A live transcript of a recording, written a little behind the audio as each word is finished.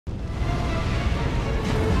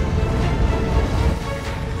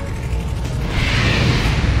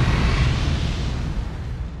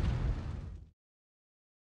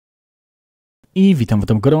I witam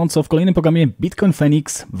gorąco w kolejnym programie Bitcoin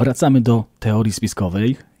Feniks. Wracamy do teorii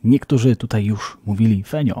spiskowej. Niektórzy tutaj już mówili: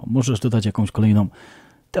 Fenio, możesz dodać jakąś kolejną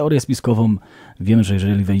teorię spiskową. Wiem, że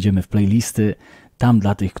jeżeli wejdziemy w playlisty, tam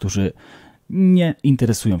dla tych, którzy nie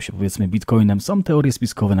interesują się, powiedzmy, Bitcoinem, są teorie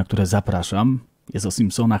spiskowe, na które zapraszam. Jest o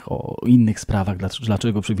Simpsonach, o innych sprawach,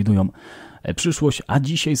 dlaczego przewidują przyszłość, a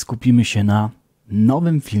dzisiaj skupimy się na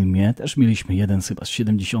nowym filmie, też mieliśmy jeden chyba z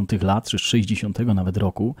 70 lat, czy z 60 nawet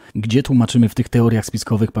roku, gdzie tłumaczymy w tych teoriach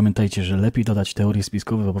spiskowych. Pamiętajcie, że lepiej dodać teorie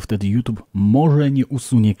spiskowe, bo wtedy YouTube może nie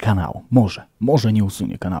usunie kanału. Może nie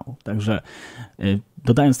usunie kanału. Także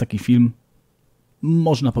dodając taki film,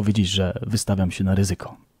 można powiedzieć, że wystawiam się na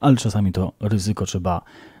ryzyko. Ale czasami to ryzyko trzeba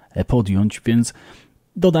podjąć, więc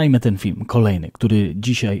dodajmy ten film kolejny, który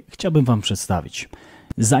dzisiaj chciałbym Wam przedstawić.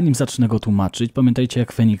 Zanim zacznę go tłumaczyć, pamiętajcie,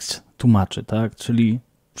 jak Feniks tłumaczy, tak? Czyli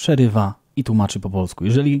przerywa i tłumaczy po polsku.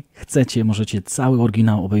 Jeżeli chcecie, możecie cały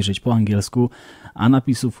oryginał obejrzeć po angielsku, a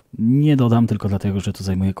napisów nie dodam tylko dlatego, że to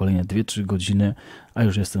zajmuje kolejne 2-3 godziny, a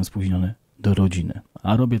już jestem spóźniony do rodziny.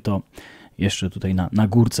 A robię to jeszcze tutaj na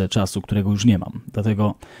górce czasu, którego już nie mam.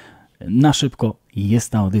 Dlatego na szybko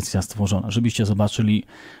jest ta audycja stworzona, żebyście zobaczyli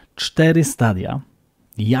 4 stadia,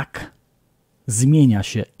 jak zmienia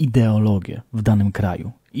się ideologię w danym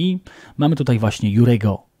kraju. I mamy tutaj właśnie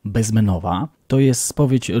Jurego Bezmenowa. To jest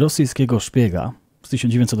spowiedź rosyjskiego szpiega z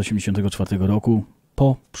 1984 roku.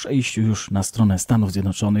 Po przejściu już na stronę Stanów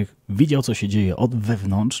Zjednoczonych widział, co się dzieje od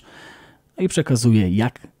wewnątrz i przekazuje,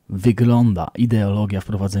 jak wygląda ideologia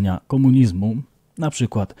wprowadzenia komunizmu, na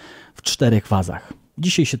przykład w 4 fazach.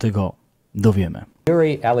 Dzisiaj się tego dowiemy.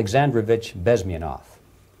 Yuri Alexandrovich Bezmenov.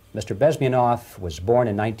 Mr. Bezmenov was born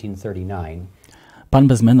in 1939. Pan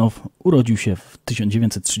Bezmenow urodził się w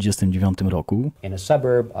 1939 roku in a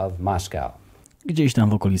suburb of Moscow. Gdzieś tam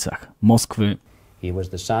w okolicach Moskwy. He was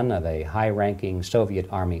the son of a high-ranking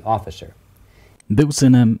Soviet Army officer. Był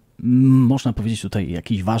synem, można powiedzieć tutaj,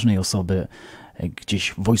 jakiejś ważnej osoby,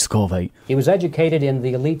 gdzieś wojskowej. He was educated in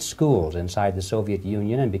the elite schools inside the Soviet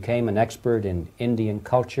Union and became an expert in Indian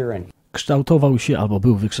culture and Kształtował się albo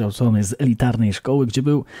był wykształcony z elitarnej szkoły, gdzie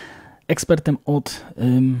był ekspertem od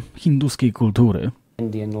hinduskiej kultury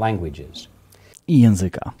Indian languages. I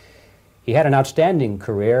języka. He had an outstanding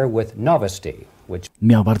career with Novosti, which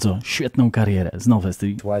miał bardzo świetną karierę z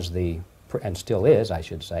Novosti. was the, and still is, I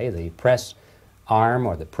should say, the press arm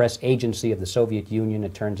or the press agency of the Soviet Union.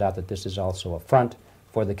 It turns out that this is also a front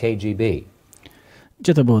for the KGB.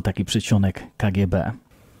 Gdzie to był taki przedsionek KGB.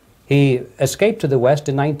 He escaped to the West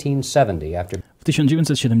in 1970 after w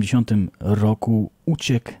 1970 roku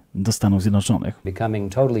uciekł do Stanów Zjednoczonych.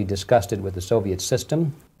 becoming totally disgusted with the Soviet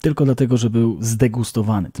system. Tylko dlatego, że był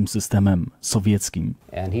zdegustowany tym systemem sowieckim.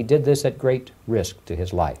 And he did this at great risk to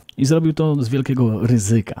his life. I zrobił to z wielkiego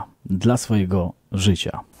ryzyka dla swojego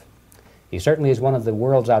życia. He certainly is one of the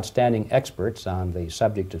world's outstanding experts on the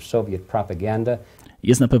subject of Soviet propaganda.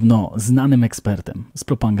 Jest na pewno znanym ekspertem z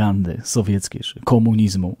propagandy sowieckiej, czy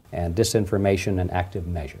komunizmu. And disinformation and active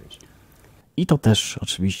measures. I to też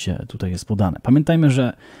oczywiście tutaj jest podane. Pamiętajmy,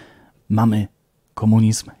 że mamy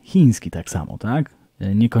komunizm chiński tak samo, tak?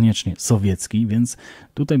 Niekoniecznie sowiecki, więc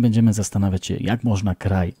tutaj będziemy zastanawiać się, jak można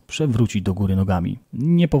kraj przewrócić do góry nogami,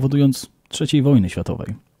 nie powodując III wojny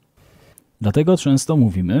światowej. Dlatego często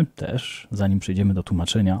mówimy też, zanim przejdziemy do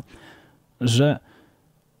tłumaczenia, że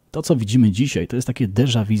to, co widzimy dzisiaj, to jest takie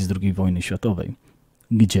déjà vu z II wojny światowej,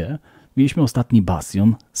 gdzie mieliśmy ostatni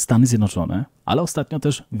bastion, Stany Zjednoczone, ale ostatnio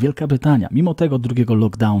też Wielka Brytania. Mimo tego drugiego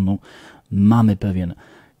lockdownu mamy pewien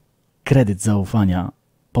kredyt zaufania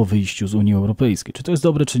po wyjściu z Unii Europejskiej. Czy to jest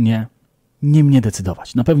dobre, czy nie? Nie mnie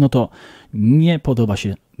decydować. Na pewno to nie podoba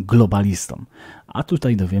się globalistom. A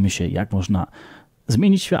tutaj dowiemy się, jak można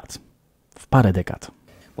zmienić świat w parę dekad.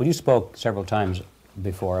 Well, you spoke several times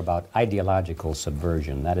before about ideological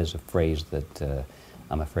subversion. That is a phrase that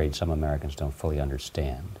I'm afraid some Americans don't fully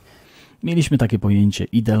understand. Mieliśmy takie pojęcie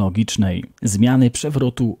ideologicznej zmiany,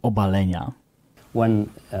 przewrotu, obalenia. When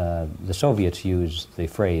the Soviets used the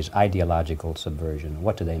phrase ideological subversion,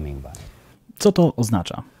 what do they mean by it? Co to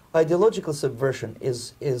oznacza? Ideological subversion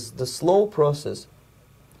is the slow process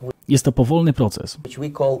Jest to powolny proces, which we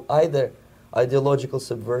call either ideological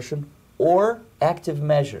subversion or active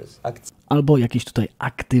measures. albo jakieś tutaj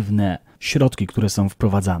aktywne środki, które są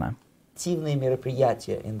wprowadzane. Активные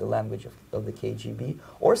мероприятия in the language of the KGB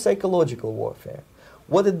or psychological warfare.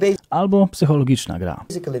 What it Albo psychologiczna gra.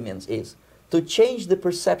 basically means is to change the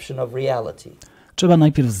perception of reality Trzeba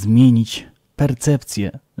najpierw zmienić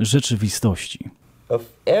percepcję rzeczywistości of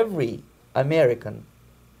every American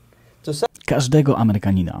to każdego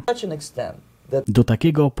Amerykanina such an extent that do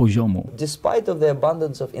takiego poziomu, despite of the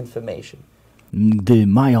abundance of information, gdy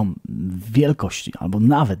mają wielkość albo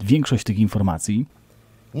nawet większość tych informacji,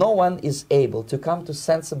 no one is able to come to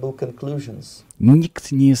sensible conclusions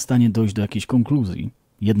nikt nie jest w stanie dojść do jakiejś konkluzji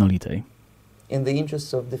jednolitej, in the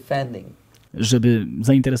interests of defending żeby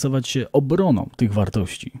zainteresować się obroną tych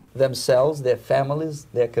wartości, themselves, their families,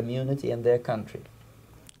 their community and their country.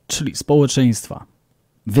 czyli społeczeństwa,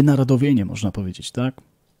 wynarodowienie można powiedzieć, tak?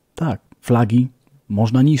 Tak, flagi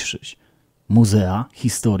można niszczyć, muzea,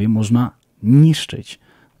 historię można niszczyć,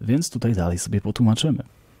 więc tutaj dalej sobie potłumaczymy.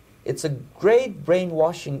 It's a great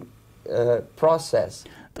brainwashing process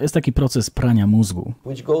To jest taki proces prania mózgu,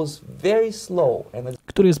 which goes very slow and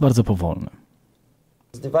który jest bardzo powolny.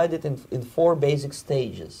 it's divided in 4 basic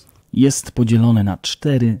stages. Jest podzielony na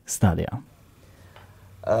 4 stadia.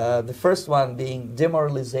 The first one being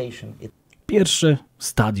demoralization. Pierwsze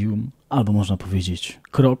stadium, albo można powiedzieć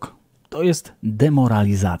krok, to jest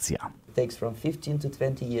demoralizacja. It takes from 15 to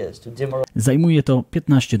 20 years to Zajmuje to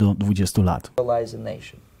 15 do 20 lat. demoralize a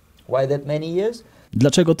nation. Why that many years?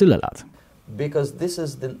 Dlaczego tyle lat? Because this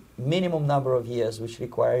is the minimum number of years which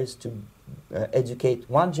requires to educate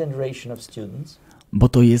one generation of students Bo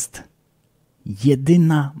to jest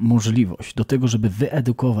jedyna możliwość do tego, żeby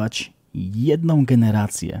wyedukować jedną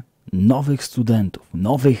generację nowych studentów,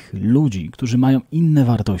 nowych ludzi, którzy mają inne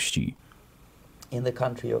wartości in the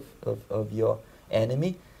country of your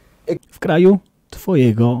enemy, w kraju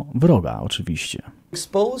twojego wroga oczywiście.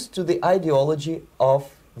 exposed to the ideology of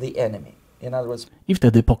the enemy. In other words, I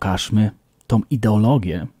wtedy pokażmy tą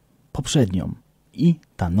ideologię poprzednią i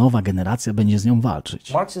ta nowa generacja będzie z nią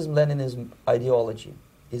walczyć. Marxism-Leninism ideology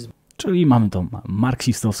is Czyli mamy tą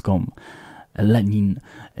marksistowską Lenin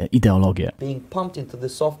ideologię. being pumped into the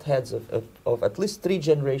soft heads of at least 3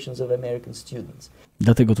 generations of American students.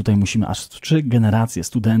 Dlatego tutaj musimy aż 3 generacje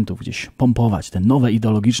studentów gdzieś pompować te nowe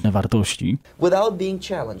ideologiczne wartości Without being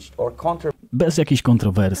challenged or bez jakiejś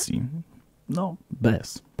kontrowersji. No,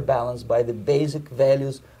 bez. counterbalanced by the basic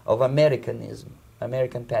values of Americanism,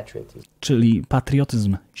 American patriotism. Czyli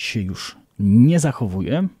patriotyzm się już nie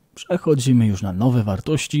zachowuje. Przechodzimy już na nowe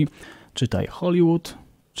wartości. Czytaj Hollywood,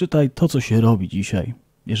 czytaj to, co się robi dzisiaj.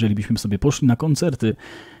 Jeżeli byśmy sobie poszli na koncerty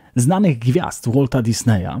znanych gwiazd Walta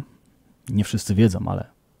Disneya, nie wszyscy wiedzą, ale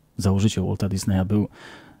założyciel Walta Disneya był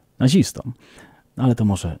nazistą. Ale to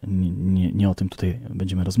może nie o tym tutaj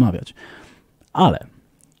będziemy rozmawiać. Ale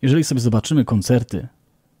jeżeli sobie zobaczymy koncerty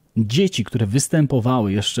dzieci, które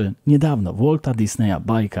występowały jeszcze niedawno w Walta Disneya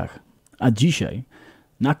bajkach, a dzisiaj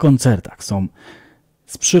na koncertach są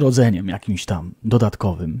z przyrodzeniem jakimś tam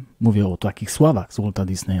dodatkowym, mówię o takich sławach z Walta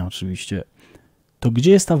Disneya oczywiście, to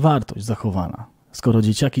gdzie jest ta wartość zachowana, skoro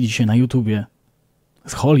dzieciaki dzisiaj na YouTubie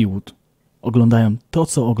z Hollywood oglądają to,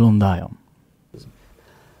 co oglądają?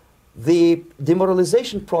 The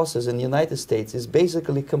demoralization process in the United States is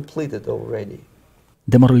basically completed already.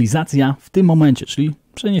 Demoralizacja w tym momencie, czyli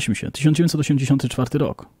przenieśmy się, 1984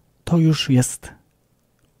 rok, to już jest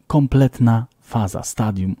kompletna faza,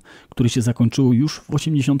 stadium, które się zakończyło już w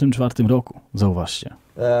 1984 roku, zauważcie.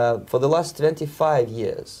 For the last 25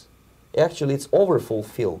 years, actually it's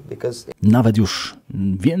overfulfilled because Nawet już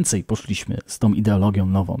więcej poszliśmy z tą ideologią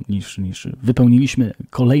nową, niż wypełniliśmy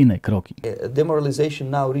kolejne kroki. demoralization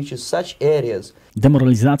now reaches such areas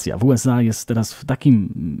Demoralizacja w USA jest teraz w takim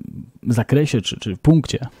zakresie czy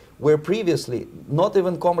punkcie, where previously not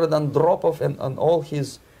even Comrade Andropov and all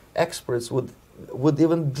his experts would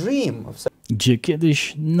even dream of gdzie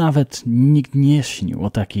kiedyś nawet nikt nie śnił o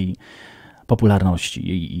takiej popularności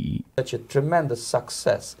i such a tremendous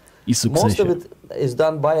success. Most sukcesie. of it is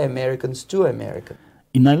done by Americans to Americans.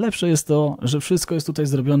 I najlepsze jest to, że wszystko jest tutaj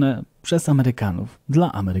zrobione przez Amerykanów,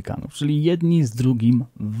 dla Amerykanów, czyli jedni z drugim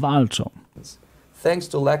walczą. Thanks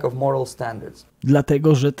to lack of moral standards.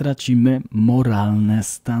 Dlatego, że tracimy moralne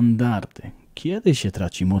standardy. Kiedy się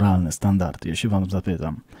traci moralne standardy? Ja się wam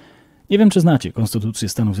zapytam. Nie wiem, czy znacie Konstytucję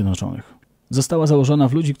Stanów Zjednoczonych. Została założona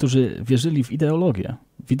w ludzi, którzy wierzyli w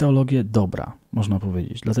ideologię dobra, można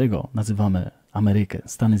powiedzieć. Dlatego nazywamy Amerykę,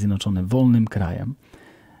 Stany Zjednoczone wolnym krajem.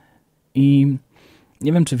 I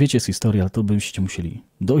nie wiem, czy wiecie z historii, ale to byście musieli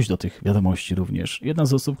dojść do tych wiadomości również. Jedna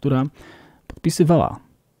z osób, która podpisywała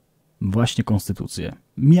właśnie konstytucję,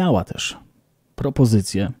 miała też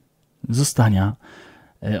propozycję zostania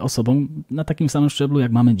osobą na takim samym szczeblu,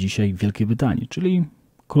 jak mamy dzisiaj w Wielkiej Brytanii, czyli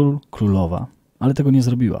król, królowa, ale tego nie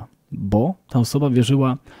zrobiła, bo ta osoba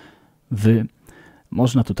wierzyła w,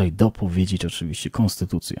 można tutaj dopowiedzieć oczywiście,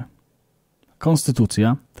 konstytucję.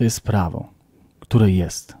 Konstytucja to jest prawo, które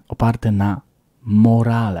jest oparte na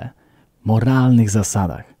morale, moralnych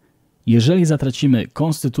zasadach. Jeżeli zatracimy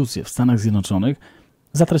konstytucję w Stanach Zjednoczonych,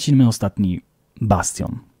 zatracimy ostatni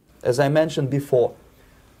bastion. As I mentioned before,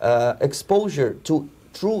 exposure to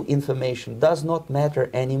true information does not matter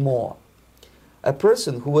anymore. A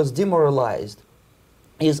person who was demoralized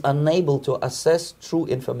is unable to assess true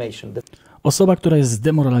information. Osoba, która jest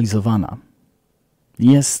zdemoralizowana,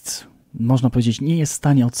 jest, można powiedzieć, nie jest w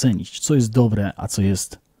stanie ocenić, co jest dobre, a co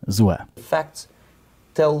jest złe. Facts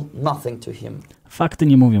tell nothing to him. Fakty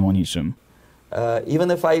nie mówią o niczym.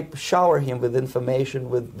 Even if I shower him with information,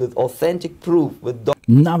 with authentic proof,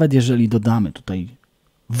 Nawet jeżeli dodamy tutaj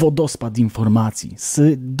wodospad informacji z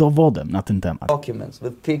dowodem na ten temat, documents,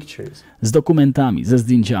 with pictures, z dokumentami, ze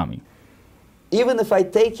zdjęciami, even if I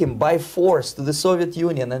take him by force to the Soviet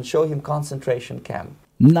Union and show him concentration camp,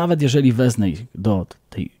 nawet jeżeli wezmę ich do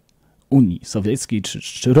tej Unii Sowieckiej,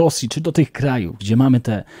 czy Rosji, czy do tych krajów, gdzie mamy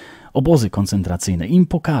te obozy koncentracyjne, im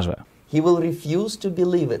pokażę, he will refuse to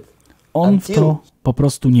believe it. on w to po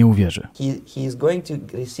prostu nie uwierzy. He is going to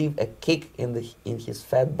receive a kick in his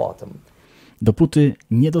fat bottom. Dopóty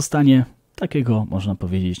nie dostanie takiego, można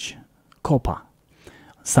powiedzieć, kopa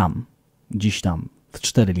sam, gdzieś tam w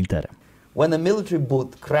 4 litery. When a military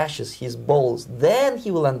boot crashes his balls, then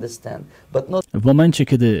he will understand, but not W momencie,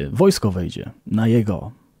 kiedy wojsko wejdzie na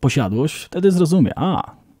jego posiadłość, wtedy zrozumie,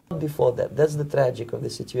 before that. That's the tragic of the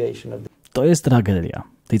situation of to jest tragedia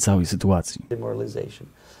tej całej sytuacji. demoralization.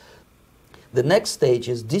 The next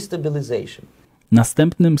stage is destabilization.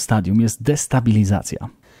 Następnym stadium jest destabilizacja.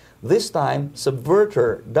 This time,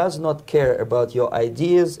 subverter does not care about your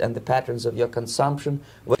ideas and the patterns of your consumption.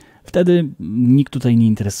 Wtedy nikt tutaj nie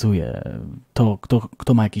interesuje to,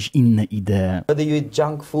 kto ma jakieś inne idee, Whether you eat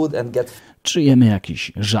junk food and get czy jemy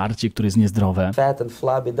jakieś żarcie, które jest niezdrowe. fat and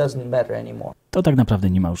flabby, doesn't matter anymore. To tak naprawdę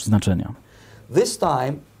nie ma już znaczenia. This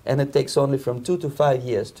time, and it takes only from 2 to 5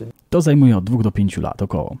 years to To zajmuje od 2 do 5 lat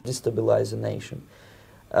około. destabilize a nation.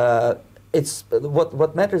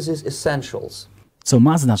 What matters is essentials. Co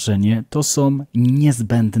ma znaczenie, to są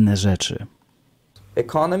niezbędne rzeczy.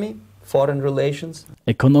 Economy, foreign relations,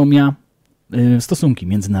 Ekonomia, stosunki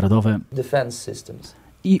międzynarodowe defense systems.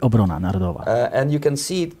 i obrona narodowa. And you can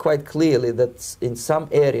see it quite clearly that in some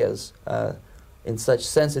areas, in such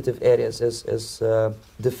sensitive areas as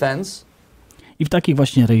defense I w takich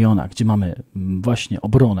właśnie rejonach, gdzie mamy właśnie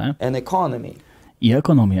obronę and economy, i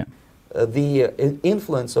ekonomię, the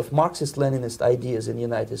influence of Marxist-Leninist ideas in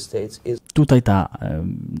the United States is tutaj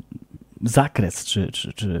zakres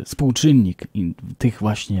czy współczynnik tych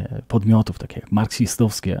właśnie podmiotów, takie jak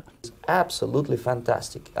marksistowskie, absolutely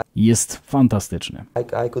fantastic. jest fantastyczny.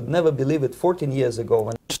 I could never believe it 14 years ago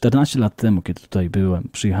when 14 lat temu, kiedy tutaj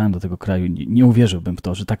przyjechałem do tego kraju, nie uwierzyłbym w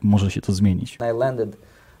to, że tak może się to zmienić. I landed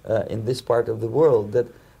in this part of the world, that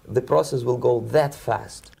the process will go that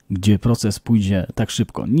fast. Gdzie proces pójdzie tak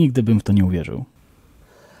szybko. Nigdy bym w to nie uwierzył.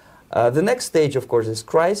 The next stage, of course, is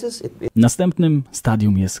crisis. Następnym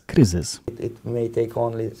stadium jest kryzys. It may take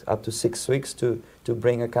only up to 6 weeks to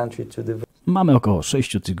bring a country to the Mamy około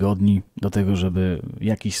 6 tygodni do tego, żeby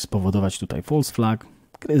jakiś spowodować tutaj false flag,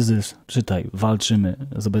 kryzys, czytaj, walczymy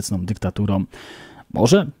z obecną dyktaturą.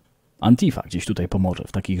 Może Antifa gdzieś tutaj pomoże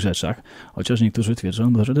w takich rzeczach, chociaż niektórzy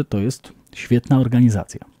twierdzą, że to jest świetna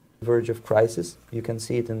organizacja. verge of crisis. You can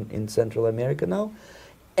see it in Central America now.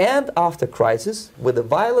 And after crisis, with a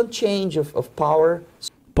violent change of power.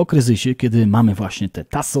 Po kryzysie, kiedy mamy właśnie te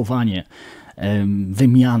tasowanie,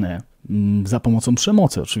 wymianę za pomocą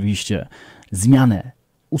przemocy oczywiście, zmianę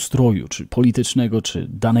ustroju, czy politycznego, czy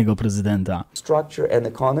danego prezydenta. Structure and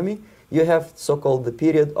economy, you have so-called the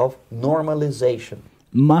period of normalization.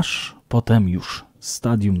 Masz potem już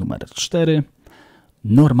stadium numer 4,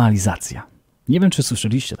 normalizacja. Nie wiem, czy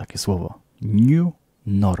słyszeliście takie słowo. New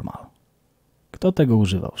normal. Kto tego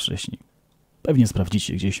używał wcześniej? Pewnie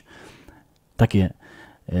sprawdzicie gdzieś. Takie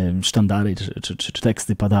sztandary czy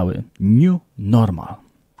teksty padały. New normal.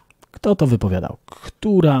 Kto to wypowiadał?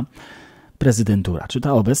 Która prezydentura? Czy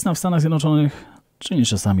ta obecna w Stanach Zjednoczonych, czy nie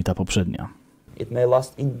czasami ta poprzednia? It may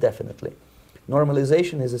last indefinitely.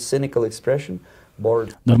 Normalization is a cynical expression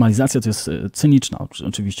borrowed Normalizacja to jest cyniczna,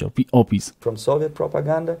 oczywiście opis from Soviet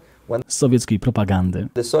propaganda. When z sowieckiej propagandy,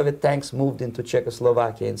 the Soviet tanks moved into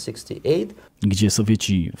Czechoslovakia in 68, gdzie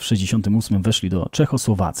Sowieci w 68 weszli do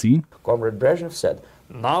Czechosłowacji. Comrade Brezhnev said,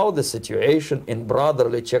 now the situation in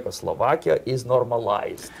brotherly Czechoslovakia is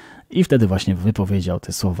normalized. I wtedy właśnie wypowiedział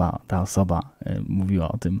te słowa, ta osoba mówiła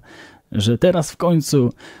o tym, że teraz w końcu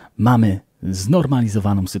mamy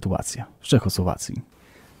znormalizowaną sytuację w Czechosłowacji.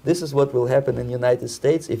 This is what will happen in United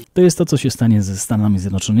States if To jest to, co się stanie ze Stanami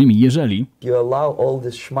Zjednoczonymi, you allow all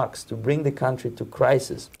these schmucks to bring the country to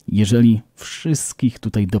crisis. jeżeli wszystkich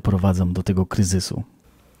tutaj doprowadzą do tego kryzysu.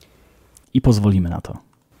 I pozwolimy na to.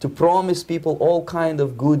 To promise people all kind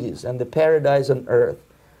of goodies and the paradise on earth.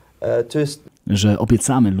 że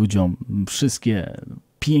obiecamy ludziom wszystkie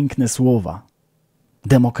piękne słowa,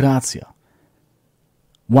 demokracja,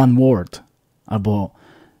 one world, albo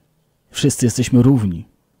wszyscy jesteśmy równi,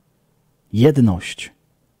 jedność.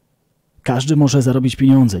 Każdy może zarobić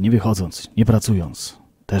pieniądze, nie wychodząc, nie pracując.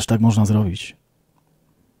 Też tak można zrobić.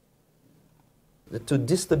 To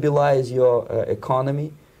destabilize your economy,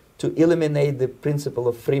 to eliminate the principle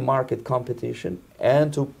of free market competition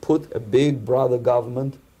and to put a big brother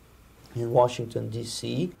government in Washington DC.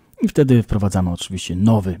 I wtedy wprowadzamy oczywiście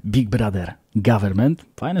nowy Big Brother government.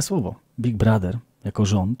 Fajne słowo. Big Brother jako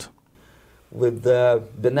rząd. With the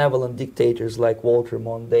benevolent dictators like Walter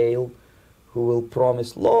Mondale, who will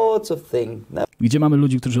promise lots of things. Gdzie mamy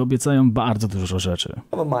ludzi, którzy obiecają bardzo dużo rzeczy.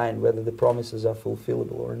 Never mind whether the promises are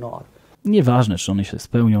fulfillable or not. Nieważne, czy one się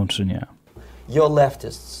spełnią, czy nie. Your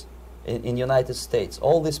leftists in United States,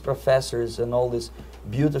 all these professors and all these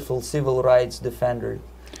beautiful civil rights defenders.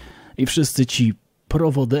 I wszyscy ci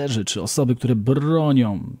prowoderzy, czy osoby, które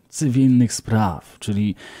bronią cywilnych spraw,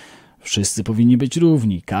 czyli wszyscy powinni być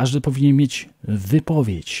równi, każdy powinien mieć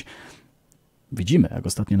wypowiedź. Widzimy, jak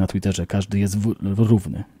ostatnio na Twitterze, każdy jest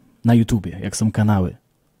równy. Na YouTubie, jak są kanały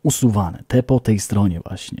usuwane, te po tej stronie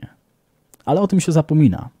właśnie. Ale o tym się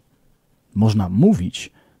zapomina. Można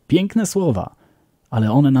mówić piękne słowa,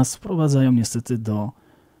 ale one nas wprowadzają niestety do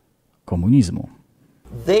komunizmu.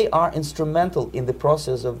 They are instrumental in the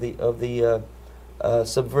process of the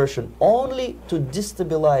subversion only to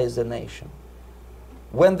destabilize the nation.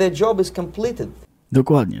 When their job is completed.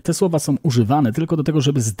 Dokładnie. Te słowa są używane tylko do tego,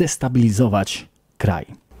 żeby zdestabilizować kraj.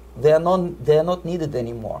 They are not needed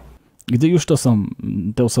anymore. Gdy już to są,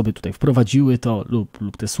 te osoby tutaj wprowadziły to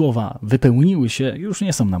lub te słowa wypełniły się, już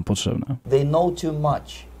nie są nam potrzebne. They know too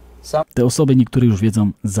much. Te osoby niektóre już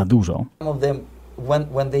wiedzą za dużo. Some of them,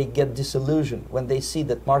 when they get disillusioned, when they see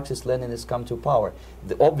that Marxist-Leninism come to power,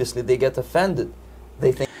 obviously they get offended.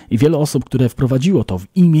 They think. I wiele osób, które wprowadziło to w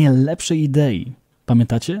imię lepszej idei.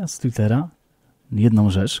 Pamiętacie z Twittera? Jedną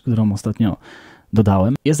rzecz, którą ostatnio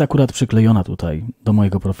dodałem, jest akurat przyklejona tutaj do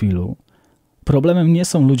mojego profilu. Problemem nie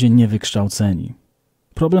są ludzie niewykształceni.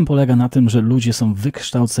 Problem polega na tym, że ludzie są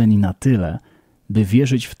wykształceni na tyle, by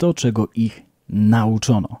wierzyć w to, czego ich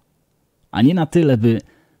nauczono, a nie na tyle, by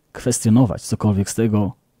kwestionować cokolwiek z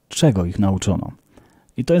tego, czego ich nauczono.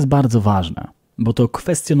 I to jest bardzo ważne, bo to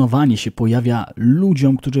kwestionowanie się pojawia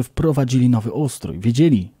ludziom, którzy wprowadzili nowy ustrój,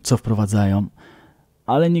 wiedzieli, co wprowadzają,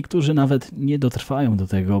 ale niektórzy nawet nie dotrwają do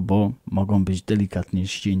tego, bo mogą być delikatnie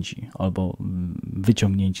ścięci albo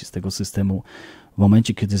wyciągnięci z tego systemu w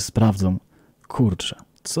momencie, kiedy sprawdzą, kurczę,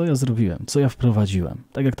 co ja zrobiłem, co ja wprowadziłem.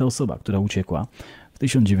 Tak jak ta osoba, która uciekła w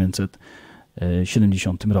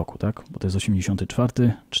 1970 roku, tak? Bo to jest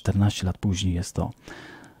 84, 14 lat później jest to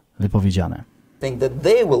wypowiedziane. Think that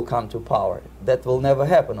they will come to power. That will never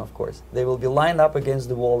happen, of course. They will be lined up against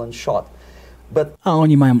the wall and shot. A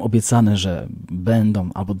oni mają obiecane, że będą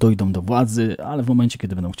albo dojdą do władzy, ale w momencie,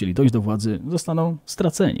 kiedy będą chcieli dojść do władzy, zostaną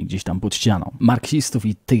straceni gdzieś tam pod ścianą. Marksistów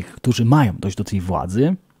i tych, którzy mają dojść do tej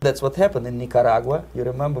władzy. That's what happened in Nicaragua. You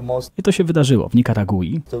remember most I to się wydarzyło w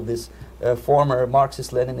Nikaragui, of these former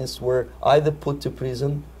Marxist-Leninists were either put to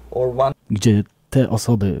prison or one. Gdzie te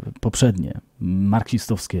osoby poprzednie,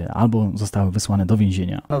 marksistowskie, albo zostały wysłane do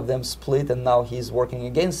więzienia. One of them split and now he's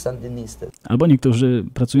working against Sandinistas. Albo niektórzy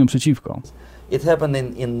pracują przeciwko. It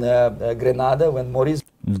happened in Grenada when Maurice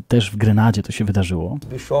Też w Grenadzie to się wydarzyło.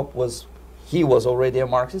 Bishop was already a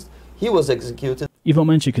Marxist. He was executed I w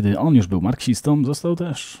momencie, kiedy on już był marksistą, został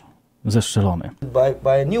też zestrzelony.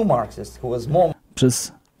 by a new Marxist who was more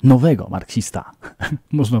Przez nowego marksista.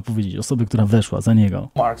 Można powiedzieć, osoby, która weszła za niego.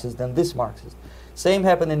 Marxist than this Marxist. Same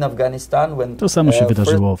happened in Afghanistan when To samo się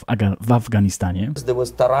wydarzyło w Afganistanie. there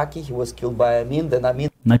was Taraki, he was killed by Amin, then Amin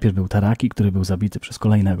Najpierw był Taraki, który był zabity przez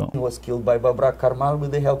kolejnego. was killed by Babrak Karmal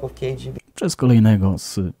with the help of KGB. Przez kolejnego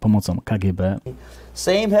z pomocą KGB.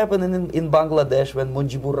 Same happened in Bangladesh when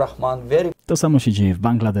Mujibur Rahman, very To samo się dzieje w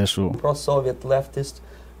Bangladeszu. pro-Soviet leftist,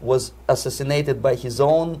 was assassinated by his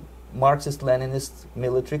own Marxist-Leninist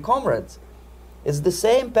military comrades. It's the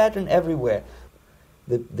same pattern everywhere.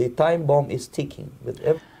 The time bomb is ticking.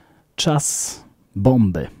 Czas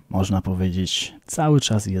bomby, można powiedzieć, cały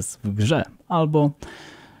czas jest w grze. Albo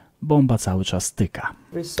bomba cały czas tyka.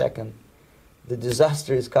 Every second, the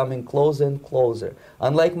disaster is coming closer and closer.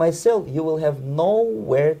 Unlike myself, you will have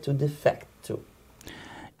nowhere to defect to.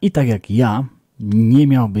 I tak jak ja, nie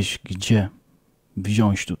miałbyś gdzie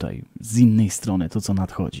wziąć tutaj z innej strony to, co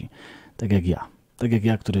nadchodzi. Tak jak ja. Tak jak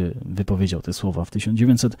ja, który wypowiedział te słowa w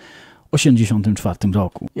 1984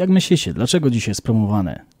 roku. Jak myślicie, dlaczego dzisiaj jest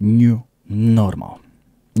promowane New Normal?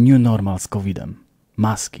 New Normal z COVID-em.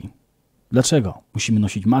 Maski. Dlaczego musimy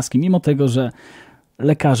nosić maski, mimo tego, że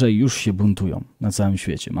lekarze już się buntują na całym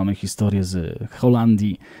świecie? Mamy historię z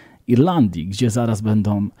Holandii, Irlandii, gdzie zaraz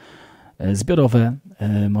będą zbiorowe,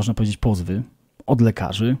 można powiedzieć, pozwy od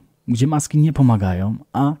lekarzy, gdzie maski nie pomagają,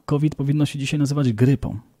 a COVID powinno się dzisiaj nazywać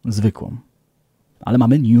grypą zwykłą. Ale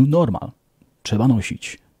mamy new normal. Trzeba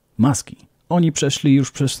nosić maski. Oni przeszli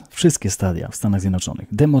już przez wszystkie stadia w Stanach Zjednoczonych.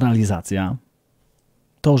 Demoralizacja,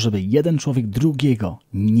 to, żeby jeden człowiek drugiego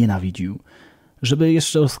nienawidził, żeby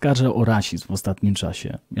jeszcze oskarżał o rasizm w ostatnim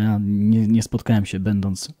czasie. Ja nie spotkałem się,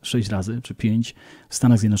 będąc 6 razy czy 5 w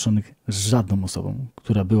Stanach Zjednoczonych, z żadną osobą,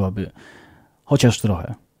 która byłaby chociaż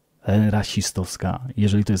trochę rasistowska.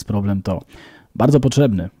 Jeżeli to jest problem, to bardzo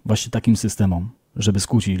potrzebny właśnie takim systemom, żeby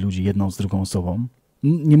skłócić ludzi jedną z drugą osobą.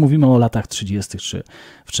 Nie mówimy o latach 30. czy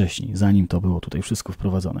wcześniej, zanim to było tutaj wszystko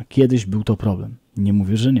wprowadzone. Kiedyś był to problem. Nie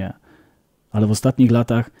mówię, że nie. Ale w ostatnich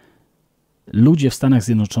latach ludzie w Stanach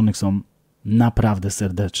Zjednoczonych są naprawdę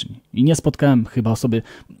serdeczni. I nie spotkałem chyba osoby,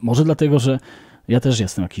 może dlatego, że ja też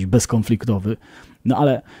jestem jakiś bezkonfliktowy, no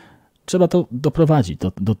ale trzeba to doprowadzić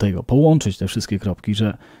do tego, połączyć te wszystkie kropki,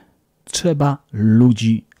 że trzeba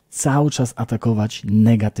ludzi cały czas atakować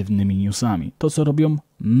negatywnymi newsami. To, co robią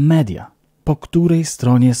media. Po której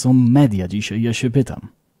stronie są media dzisiaj, ja się pytam.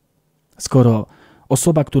 Skoro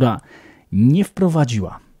osoba, która nie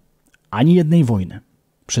wprowadziła ani jednej wojny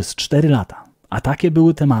przez 4 lata, a takie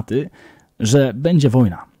były tematy, że będzie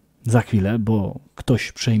wojna za chwilę, bo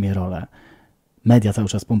ktoś przejmie rolę. Media cały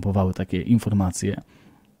czas pompowały takie informacje.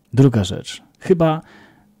 Druga rzecz, chyba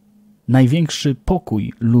największy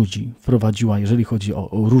pokój ludzi wprowadziła, jeżeli chodzi o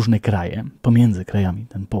różne kraje, pomiędzy krajami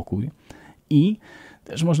ten pokój. I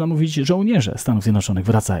też można mówić, że żołnierze Stanów Zjednoczonych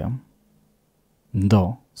wracają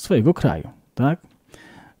do swojego kraju, tak?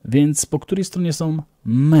 Więc po której stronie są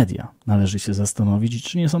media? Należy się zastanowić,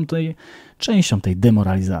 czy nie są tutaj częścią tej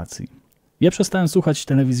demoralizacji. Ja przestałem słuchać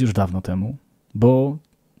telewizji już dawno temu, bo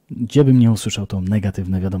gdzie bym nie usłyszał, to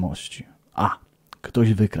negatywne wiadomości.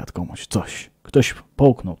 Ktoś wykradł komuś coś, ktoś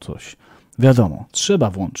połknął coś. Wiadomo, trzeba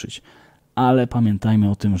włączyć, ale pamiętajmy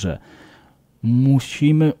o tym, że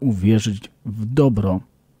musimy uwierzyć w dobro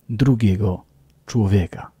drugiego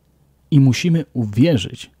człowieka. I musimy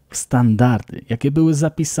uwierzyć w standardy, jakie były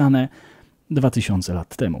zapisane 2000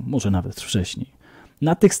 lat temu, może nawet wcześniej.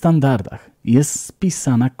 Na tych standardach jest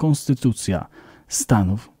spisana Konstytucja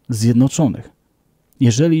Stanów Zjednoczonych.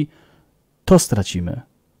 Jeżeli to stracimy,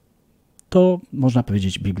 to można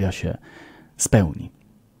powiedzieć, Biblia się spełni.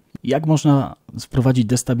 Jak można wprowadzić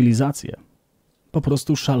destabilizację? Po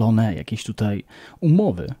prostu szalone jakieś tutaj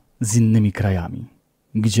umowy z innymi krajami,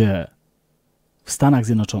 gdzie w Stanach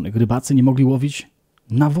Zjednoczonych rybacy nie mogli łowić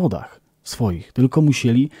na wodach swoich, tylko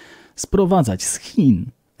musieli sprowadzać z Chin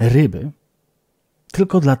ryby,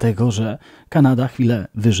 tylko dlatego, że Kanada chwilę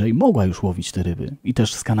wyżej mogła już łowić te ryby i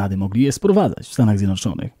też z Kanady mogli je sprowadzać w Stanach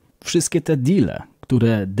Zjednoczonych. Wszystkie te deale,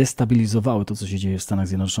 które destabilizowały to, co się dzieje w Stanach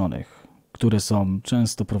Zjednoczonych, które są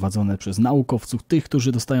często prowadzone przez naukowców, tych,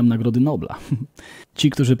 którzy dostają Nagrody Nobla. Ci,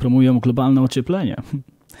 którzy promują globalne ocieplenie.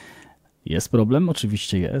 Jest problem?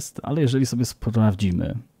 Oczywiście jest, ale jeżeli sobie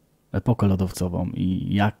sprawdzimy epokę lodowcową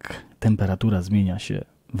i jak temperatura zmienia się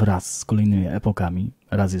wraz z kolejnymi epokami,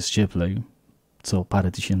 raz jest cieplej, co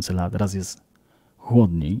parę tysięcy lat, raz jest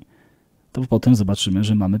chłodniej, to potem zobaczymy,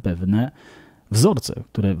 że mamy pewne wzorce,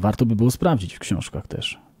 które warto by było sprawdzić w książkach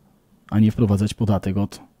też, a nie wprowadzać podatek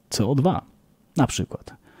od CO2 na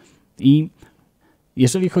przykład. I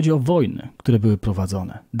jeżeli chodzi o wojny, które były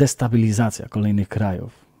prowadzone, destabilizacja kolejnych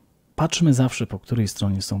krajów, patrzmy zawsze, po której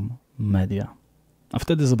stronie są media, a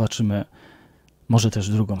wtedy zobaczymy może też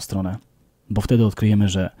drugą stronę, bo wtedy odkryjemy,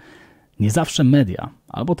 że nie zawsze media,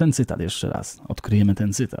 albo ten cytat jeszcze raz, odkryjemy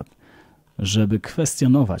ten cytat, żeby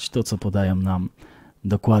kwestionować to, co podają nam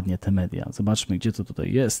dokładnie te media. Zobaczmy, gdzie to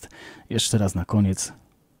tutaj jest. Jeszcze raz na koniec.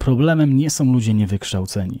 Problemem nie są ludzie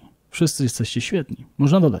niewykształceni. Wszyscy jesteście świetni.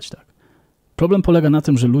 Można dodać tak. Problem polega na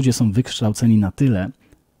tym, że ludzie są wykształceni na tyle,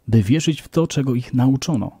 by wierzyć w to, czego ich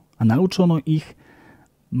nauczono. A nauczono ich,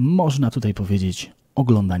 można tutaj powiedzieć,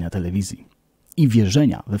 oglądania telewizji i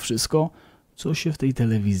wierzenia we wszystko, co się w tej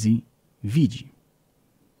telewizji widzi.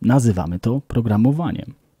 Nazywamy to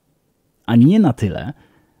programowaniem. A nie na tyle,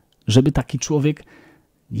 żeby taki człowiek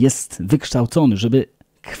jest wykształcony, żeby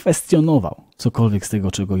kwestionował cokolwiek z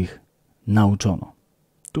tego, czego ich nauczono.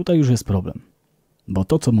 Tutaj już jest problem, bo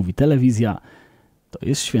to, co mówi telewizja, to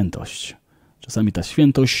jest świętość. Czasami ta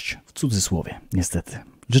świętość w cudzysłowie, niestety.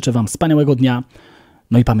 Życzę Wam wspaniałego dnia,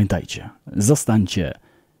 no i pamiętajcie, zostańcie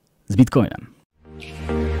z Bitcoinem.